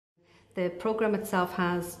The programme itself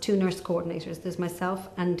has 2 nurse coordinators. There's myself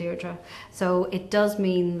and Deirdre. So it does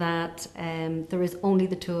mean that there is only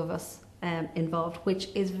the 2 of us involved, which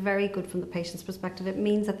is very good from the patient's perspective. It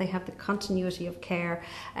means that they have the continuity of care,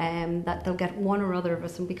 that they'll get one or other of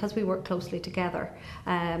us, and because we work closely together,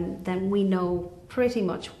 then we know pretty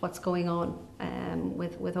much what's going on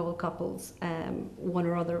with all couples. One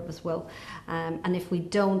or other of us will, and if we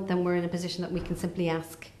don't, then we're in a position that we can simply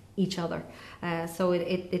ask each other. So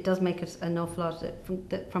it does make it an awful lot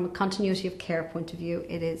from a continuity of care point of view.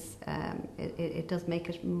 It does make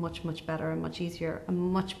it much better and much easier and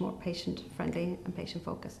much more patient friendly and patient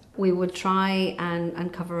focused. We would try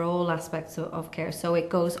and cover all aspects of care, so it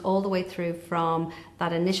goes all the way through from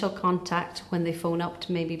that initial contact when they phone up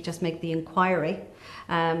to maybe just make the inquiry,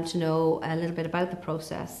 to know a little bit about the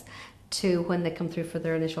process, to when they come through for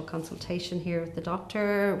their initial consultation here with the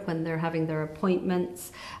doctor, when they're having their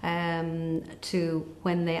appointments, to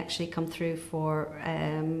when they actually come through for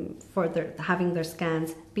having their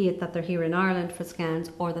scans, be it that they're here in Ireland for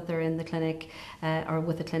scans or that they're in the clinic or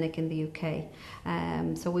with a clinic in the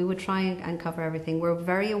UK. So we would try and cover everything. We're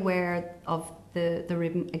very aware of the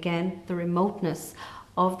remoteness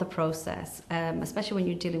of the process, especially when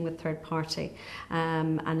you're dealing with third party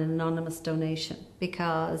and an anonymous donation,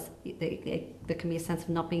 because there can be a sense of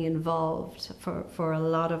not being involved for a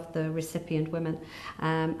lot of the recipient women,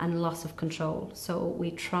 and loss of control. So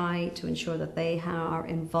we try to ensure that they are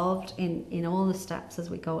involved in all the steps as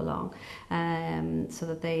we go along, so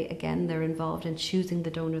that they're involved in choosing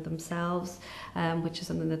the donor themselves, which is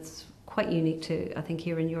something that's quite unique to, I think,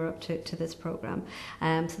 here in Europe to this programme.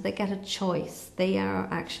 So they get a choice. They are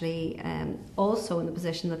actually also in the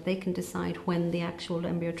position that they can decide when the actual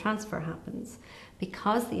embryo transfer happens.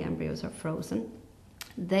 Because the embryos are frozen,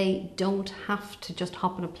 they don't have to just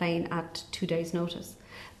hop on a plane at 2 days' notice.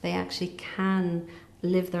 They actually can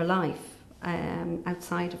live their life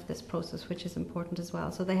outside of this process, which is important as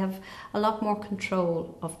well. So they have a lot more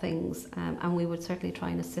control of things, and we would certainly try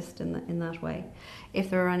and assist in that way. If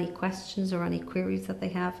there are any questions or any queries that they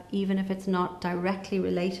have, even if it's not directly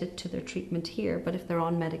related to their treatment here, but if they're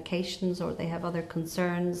on medications or they have other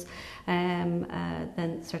concerns,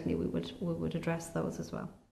 then certainly we would address those as well.